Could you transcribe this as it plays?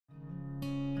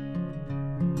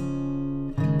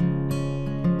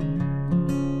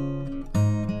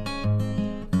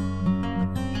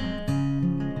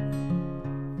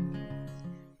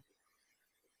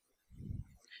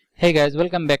Hey guys,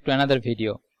 welcome back to another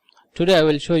video. Today I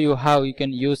will show you how you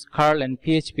can use cURL and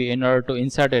PHP in order to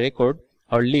insert a record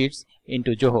or leads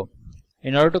into Zoho.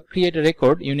 In order to create a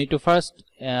record, you need to first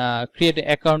create an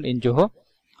account in Zoho.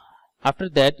 After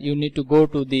that, you need to go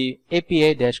to the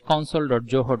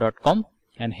api-console.zoho.com,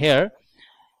 and here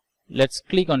let's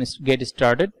click on get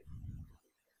started,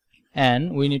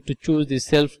 and we need to choose the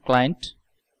self client.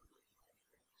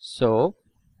 And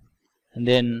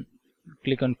then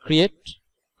click on create,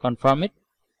 confirm it,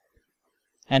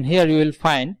 and here you will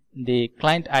find the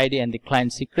client ID and the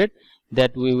client secret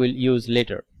that we will use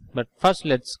later. But first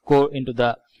let's go into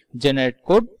the generate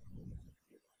code.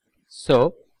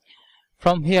 So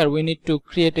from here we need to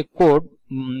create a code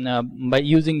by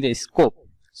using the scope.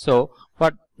 So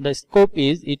what the scope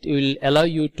is, it will allow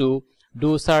you to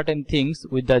do certain things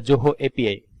with the Zoho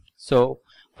API. So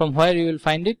from where you will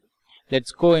find it,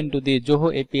 let's go into the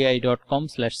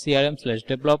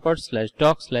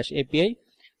zohoapi.com/crm/developers/doc/api/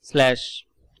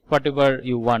 whatever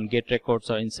you want, get records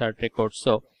or insert records.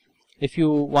 So if you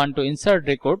want to insert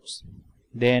records,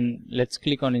 then let's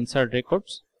click on insert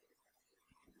records,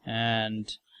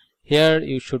 and here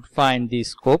you should find the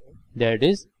scope. There it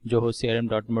is, Zoho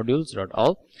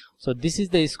CRM.modules.all. So this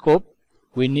is the scope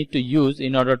we need to use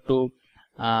in order to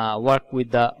work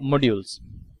with the modules.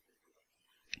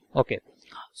 Okay,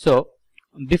 so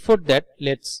before that,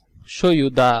 let's show you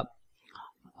the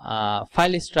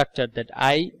file structure that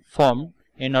I formed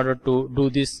in order to do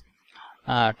this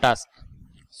task.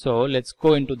 So let's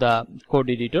go into the code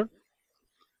editor.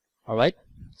 Alright,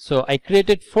 so I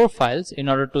created 4 files in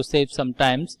order to save some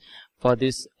times for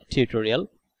this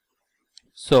tutorial.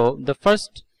 So the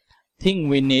first thing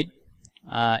we need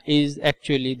is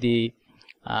actually the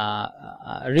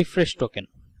refresh token.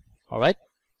 Alright,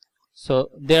 so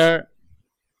there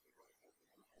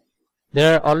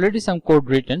are already some code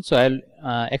written, so I'll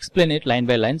explain it line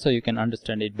by line so you can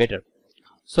understand it better.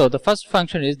 So the first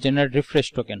function is generate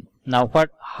refresh token. Now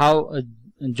how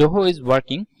Zoho is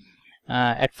working,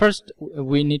 at first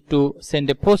we need to send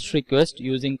a post request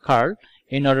using cURL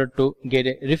in order to get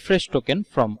a refresh token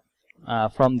from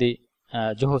the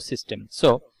Zoho system.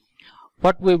 So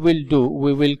what we will do,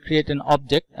 we will create an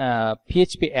object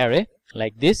PHP array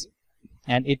like this,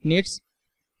 and it needs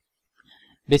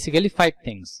basically 5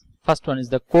 things. First one is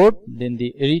the code, then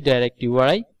the redirect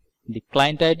URI, the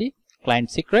client ID, client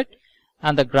secret,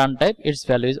 and the grant type. Its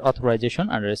value is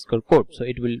authorization_code, so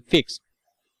it will fix.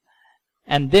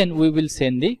 And then we will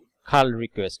send the cURL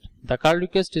request. The cURL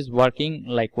request is working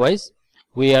likewise.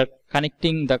 We are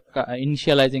connecting the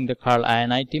initializing the cURL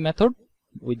init method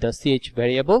with the ch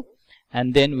variable,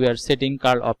 and then we are setting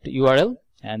cURL opt URL,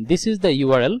 and this is the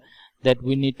URL that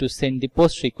we need to send the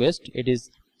post request. It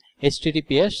is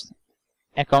https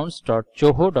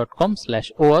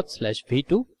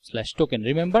accounts.zoho.com/auth/v2/token.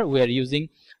 Remember, we are using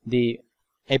the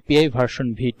API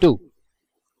version v2,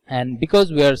 and because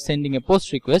we are sending a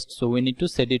post request, so we need to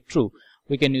set it true.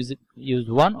 We can use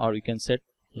 1, or we can set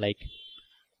like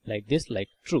this, like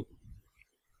true.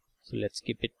 So let's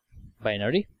keep it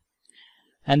binary,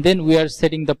 and then we are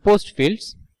setting the post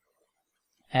fields,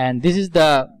 and this is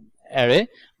the array,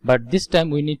 but this time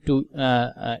we need to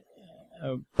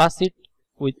pass it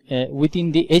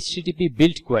within the HTTP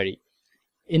build query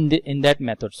in that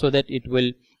method, so that it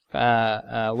will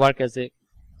work as a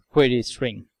query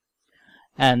string.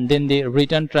 And then the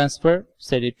return transfer,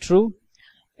 set it true.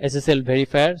 SSL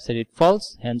verifier, set it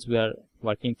false, hence we are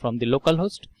working from the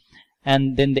localhost.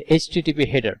 And then the HTTP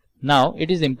header. Now it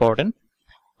is important,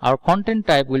 our content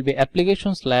type will be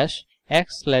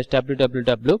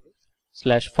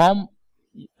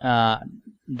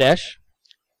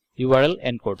application/x/www/form-URL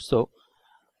encode. So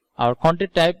our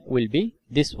content type will be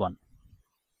this one,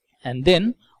 and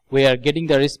then we are getting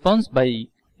the response by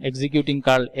executing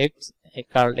cURL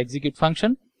execute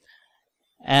function,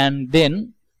 and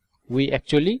then we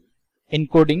actually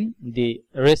encoding the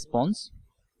response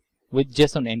with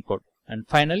JSON encode, and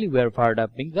finally we are var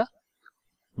dumping the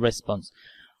response.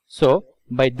 So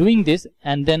by doing this,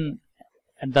 and then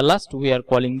at the last we are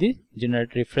calling the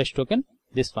generate refresh token,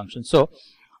 this function. So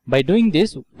by doing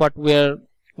this, what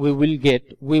we will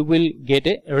get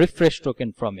a refresh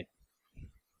token from it.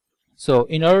 So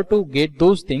in order to get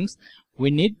those things,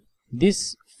 we need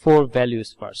these 4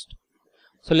 values first.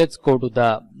 So let's go to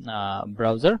the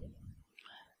browser,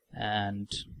 and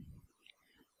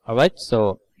alright,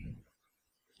 so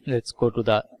let's go to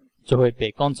the Zoho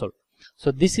API console.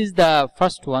 So this is the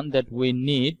first one that we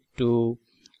need to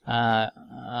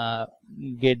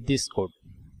get this code.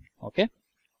 Okay,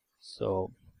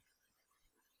 so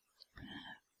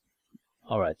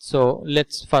alright, so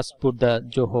let's first put the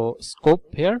Zoho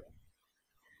scope here.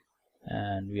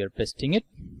 and we are pasting it.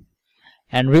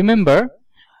 And remember,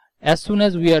 as soon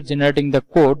as we are generating the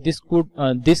code, this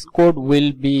code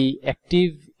will be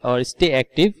active or stay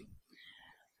active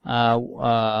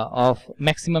of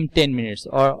maximum 10 minutes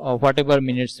or whatever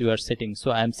minutes you are setting.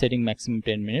 So I am setting maximum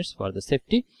 10 minutes for the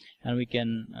safety, and we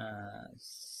can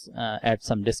add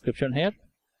some description here.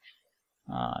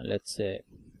 Let's say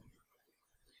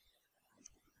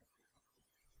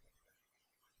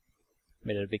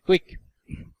better be quick.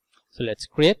 So let's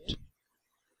create,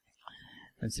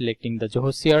 and selecting the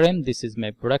Zoho CRM. This is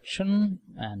my production,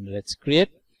 and let's create,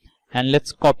 and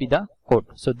let's copy the code.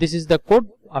 So this is the code.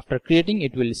 After creating,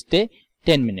 it will stay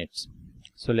 10 minutes.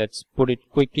 So let's put it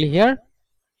quickly here.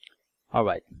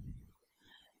 Alright,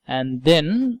 and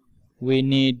then we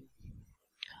need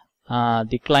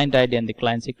the client ID and the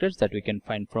client secrets that we can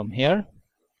find from here.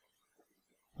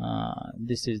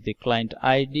 This is the client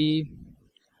ID,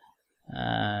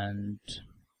 and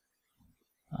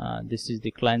this is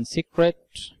the client secret,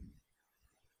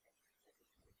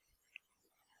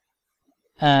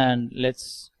 and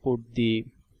let's put the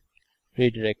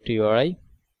redirect URI.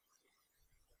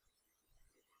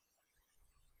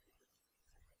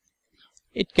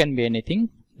 It can be anything.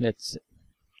 Let's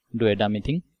do a dummy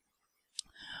thing.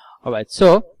 Alright,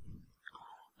 so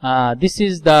this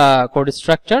is the code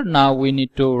structure. Now we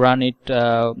need to run it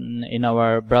in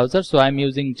our browser. So I'm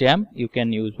using Jam. You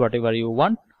can use whatever you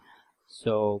want.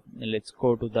 So let's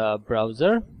go to the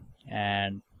browser,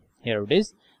 and here it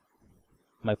is.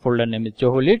 My folder name is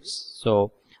Zoho Leads.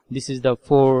 So this is the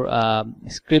 4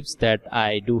 scripts that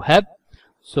I do have.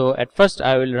 So at first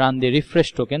I will run the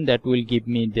refresh token. That will give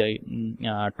me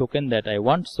the token that I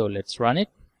want. So let's run it,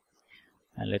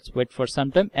 and let's wait for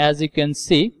some time. As you can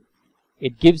see,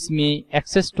 it gives me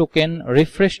access token,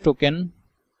 refresh token,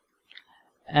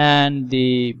 and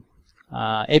the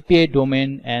API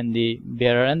domain, and the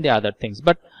bearer, and the other things.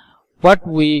 But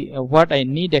what I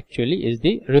need actually is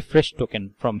the refresh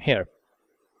token from here.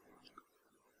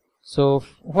 So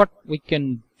what we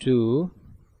can do,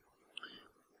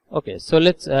 okay, so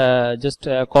let's just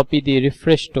copy the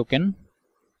refresh token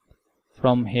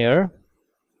from here.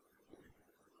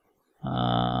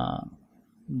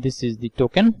 This is the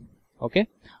token. Okay,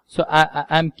 so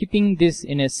I'm keeping this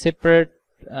in a separate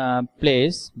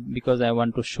place because I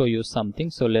want to show you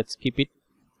something. So let's keep it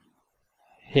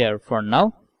here for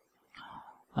now.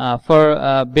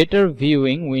 For better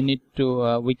viewing, we need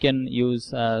to we can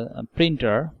use print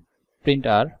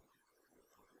R,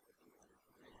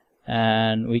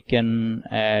 and we can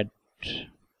add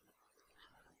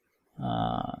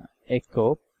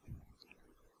echo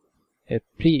a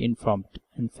pre in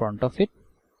front of it.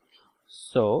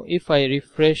 So if I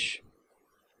refresh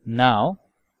now,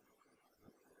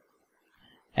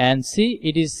 and see,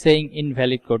 it is saying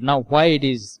invalid code. Now why it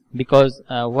is? Because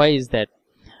why is that?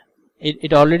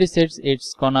 It already says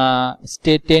it's gonna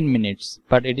stay 10 minutes,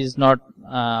 but it is not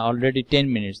already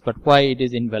 10 minutes. But why it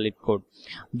is invalid code?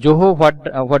 Zoho, what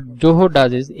Zoho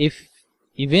does is,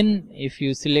 even if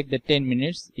you select the 10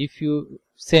 minutes, if you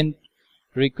send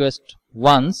request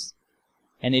once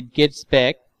and it gets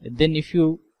back, then if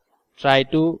you try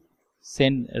to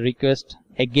send request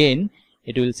again,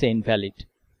 it will say invalid.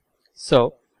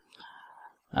 So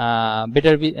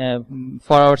better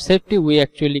for our safety, we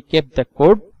actually kept the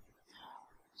code,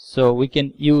 so we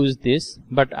can use this.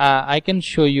 But I can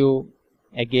show you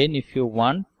again if you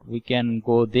want. We can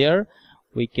go there,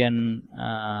 we can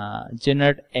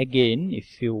generate again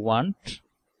if you want.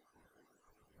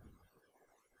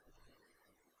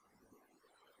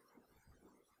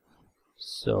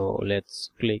 So let's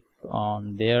click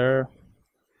on there,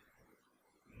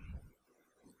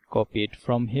 copy it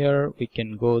from here. We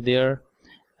can go there,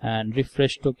 and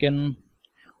refresh token,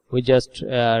 we just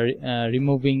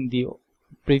removing the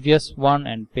previous one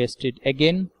and paste it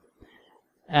again,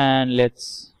 and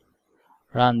let's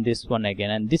run this one again,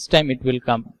 and this time it will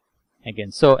come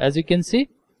again. So as you can see,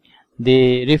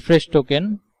 the refresh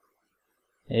token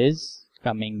is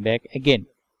coming back again.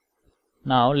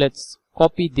 Now let's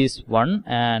copy this one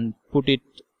and put it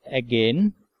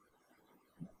again.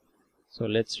 So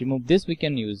let's remove this. We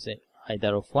can use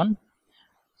either of one.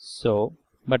 So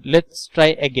but let's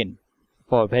try again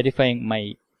for verifying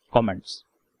my comments.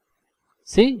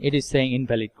 See, it is saying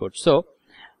invalid code. So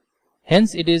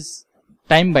hence it is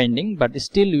time binding, but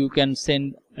still you can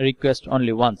send request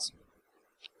only once.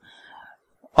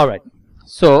 Alright,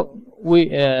 so we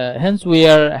hence we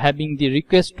are having the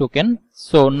request token.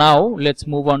 So now let's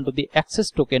move on to the access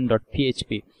token dot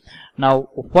php. Now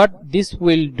what this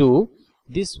will do,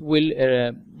 this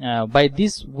will by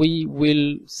this we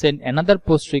will send another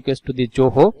post request to the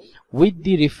Zoho with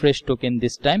the refresh token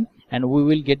this time, and we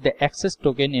will get the access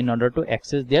token in order to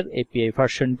access their API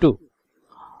version 2.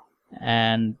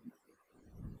 And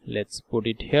let's put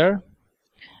it here,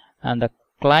 and the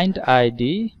client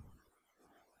ID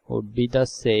would be the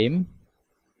same,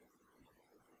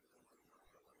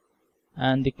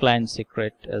 and the client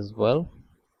secret as well.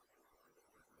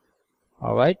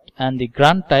 Alright, and the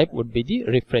grant type would be the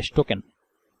refresh token,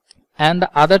 and the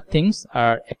other things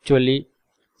are actually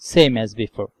same as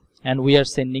before, and we are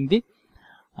sending the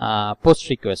post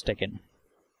request again.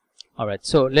 Alright,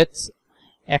 so let's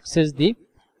access the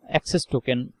access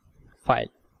token file.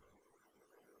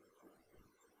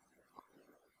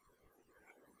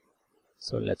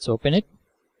 So let's open it.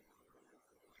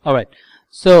 Alright,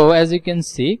 so as you can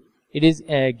see, it is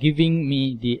giving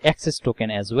me the access token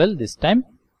as well this time.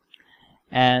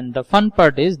 And the fun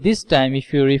part is, this time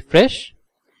if you refresh,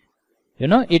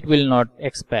 it will not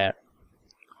expire.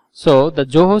 So the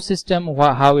Zoho system,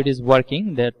 how it is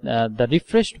working, that the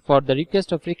refresh, for the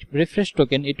request of refresh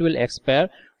token, it will expire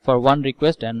for one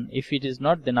request, and if it is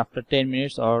not, then after 10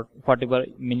 minutes or whatever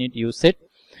minute you set.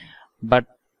 But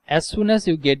as soon as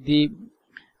you get the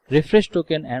refresh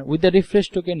token, and with the refresh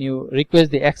token you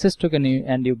request the access token,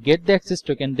 and you get the access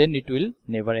token, then it will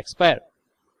never expire.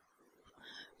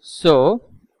 So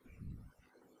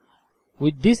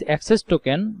with this access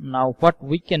token, now what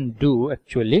we can do,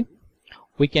 actually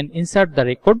we can insert the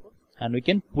record and we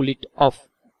can pull it off.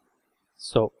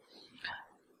 So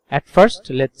at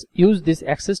first let's use this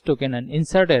access token and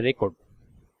insert a record.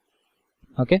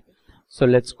 Okay, so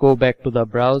let's go back to the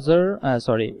browser,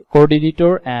 code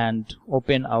editor, and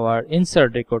open our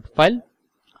insert record file.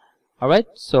 Alright,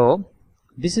 so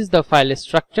this is the file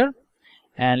structure,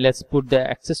 and let's put the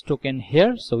access token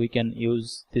here so we can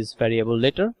use this variable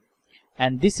later.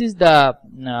 And this is the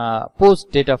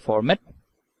post data format,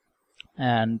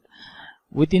 and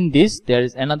within this there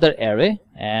is another array,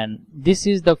 and this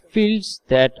is the fields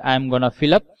that I'm gonna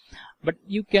fill up. But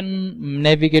you can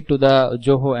navigate to the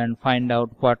Zoho and find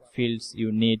out what fields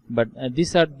you need. But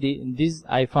these are the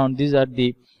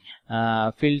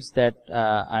fields that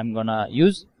I'm gonna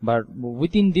use. But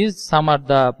within these, some are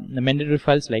the mandatory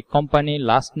fields like company,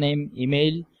 last name,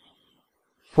 email,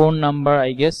 phone number,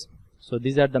 I guess. So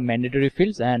these are the mandatory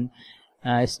fields, and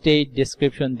state,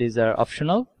 description, these are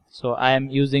optional. So I am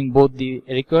using both the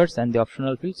required and the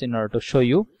optional fields in order to show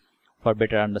you for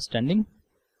better understanding.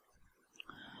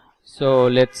 So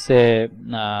let's say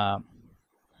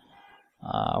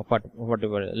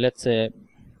whatever, let's say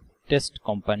test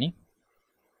company.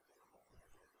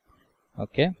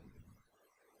 Okay,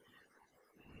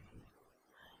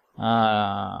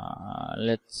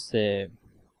 let's say,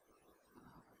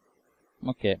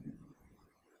 okay,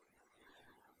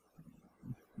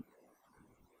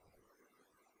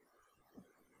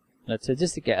 let's say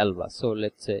Jessica Alba. So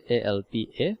let's say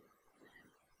ALPA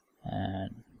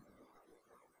and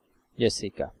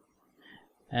Jessica,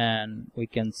 and we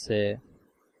can say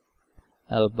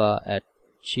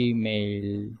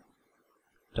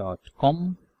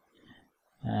alba@gmail.com,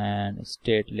 and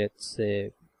state, let's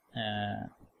say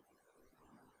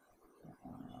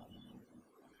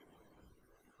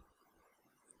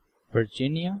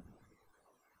Virginia.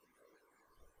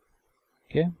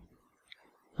 Okay,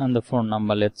 and the phone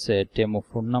number, let's say Temo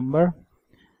phone number,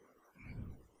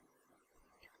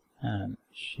 and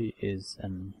she is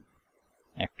an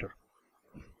actor.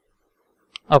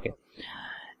 Okay,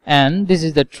 and this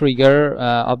is the trigger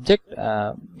object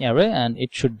array, and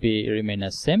it should be remain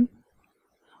as same.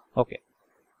 Okay,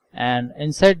 and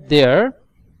inside there,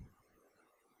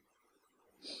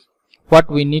 what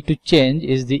we need to change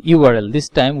is the URL. This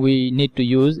time we need to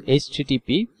use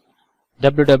http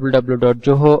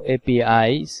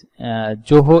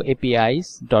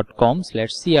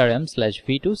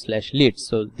zohoapis.com/crm/v2/leads.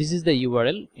 So this is the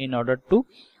URL in order to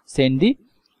send the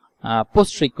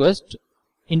post request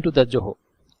into the Zoho,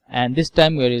 and this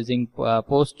time we are using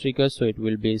post request, so it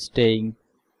will be staying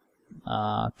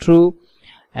true.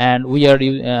 And we are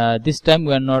this time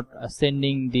we are not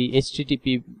sending the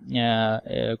HTTP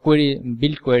query,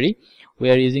 build query. We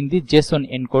are using the JSON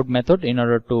encode method in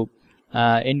order to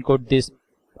encode this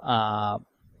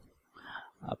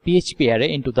PHP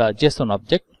array into the JSON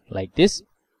object like this.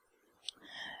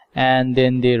 And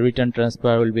then the return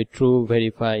transfer will be true,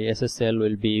 verify SSL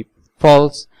will be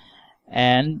false,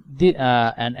 and the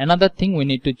and another thing we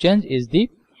need to change is the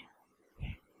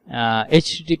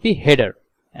HTTP header,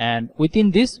 and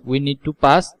within this we need to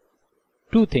pass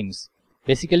two things.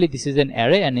 Basically this is an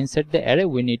array, and inside the array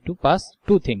we need to pass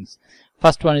two things.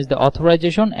 First one is the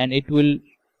authorization, and it will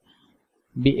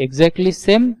be exactly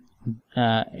same.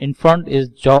 In front is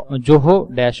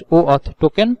Zoho-OAuth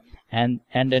token, and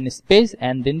then space,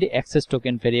 and then the access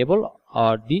token variable,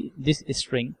 or this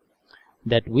string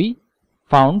that we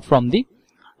found from the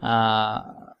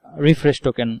refresh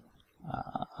token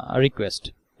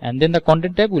request. And then the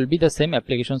content type will be the same,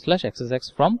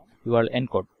 application/xsx from URL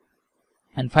encode.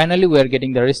 And finally we are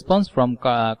getting the response from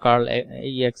cURL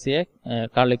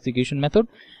execution method,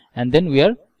 and then we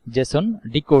are JSON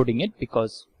decoding it,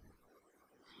 because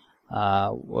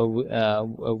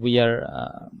we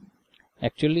are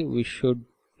actually we should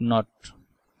not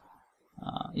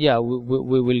yeah,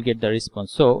 we will get the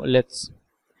response. So let's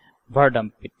var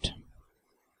dump it.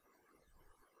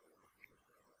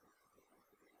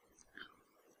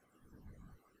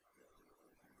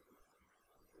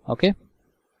 Okay,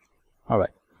 all right,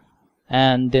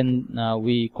 and then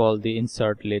we call the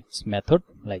insert lets method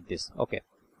like this. Okay,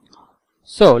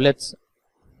 so let's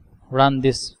run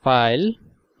this file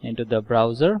into the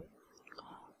browser.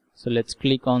 So let's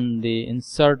click on the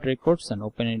insert records and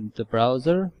open it in the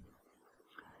browser.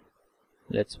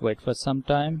 Let's wait for some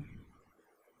time.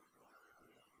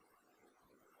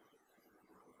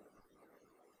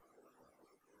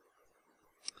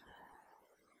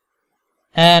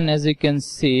 And as you can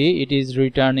see, it is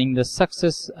returning the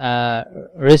success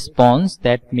response.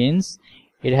 That means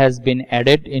it has been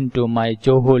added into my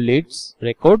Zoho leads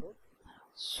record.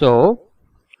 So,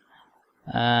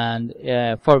 and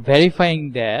for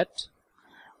verifying that,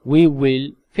 we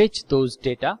will fetch those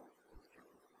data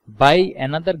by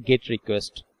another GET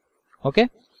request. Okay,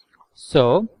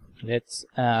 so let's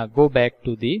go back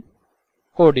to the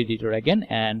code editor again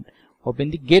and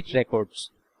open the GET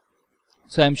records.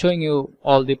 So I'm showing you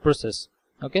all the process.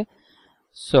 Okay,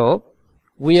 so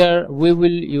we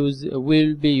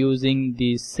will be using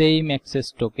the same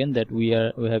access token that we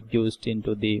have used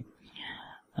into the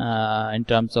in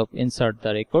terms of insert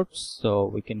the records. So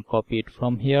we can copy it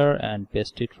from here and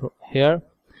paste it here,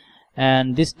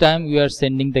 and this time we are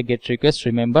sending the GET request,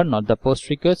 remember, not the POST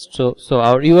request. So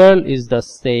our URL is the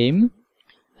same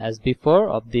as before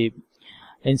of the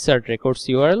insert records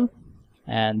URL,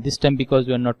 and this time because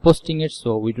we are not posting it,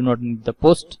 so we do not need the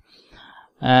post,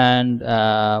 and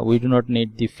we do not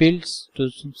need the fields to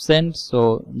send.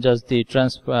 So just the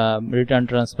return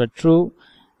transfer true,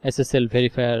 SSL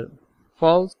verifier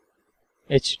false,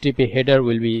 HTTP header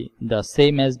will be the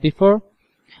same as before,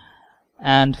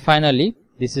 and finally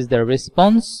this is the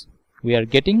response we are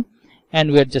getting,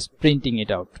 and we are just printing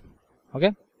it out.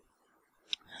 Okay,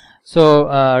 so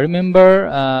remember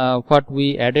what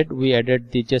we added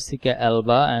the Jessica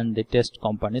Alba and the test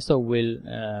company. So we'll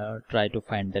try to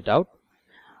find that out.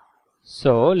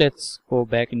 So let's go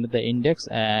back into the index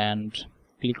and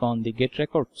click on the GET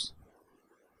records.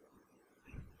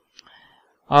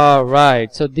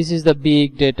 Alright, so this is the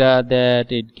big data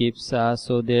that it gives us.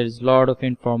 So there's a lot of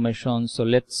information. So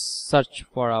let's search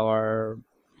for our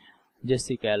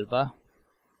Jessica Alba.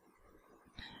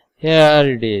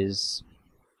 Here it is.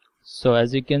 So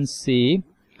as you can see,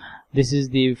 this is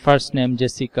the first name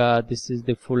Jessica, this is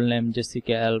the full name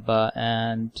Jessica Alba,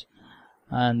 and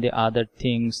the other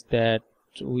things that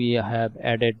we have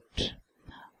added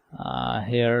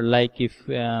here, like if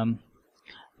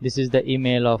this is the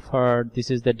email of her, this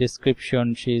is the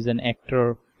description, she is an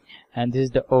actor, and this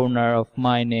is the owner of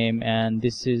my name, and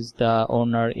this is the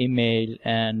owner email,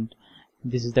 and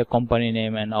this is the company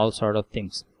name, and all sort of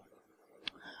things.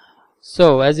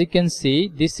 So as you can see,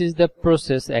 this is the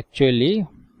process actually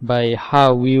by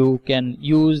how you can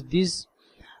use this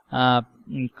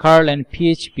cURL and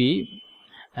PHP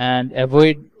and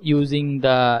avoid using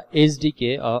the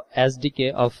SDK or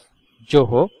SDK of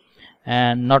Zoho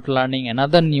and not learning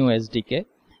another new SDK.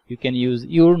 You can use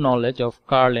your knowledge of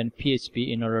cURL and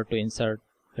PHP in order to insert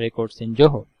records in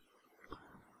Zoho.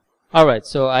 Alright,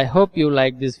 so I hope you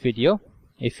like this video.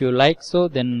 If you like so,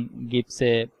 then give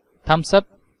a thumbs up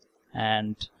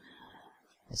and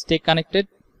stay connected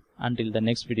until the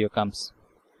next video comes.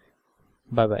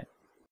 Bye bye.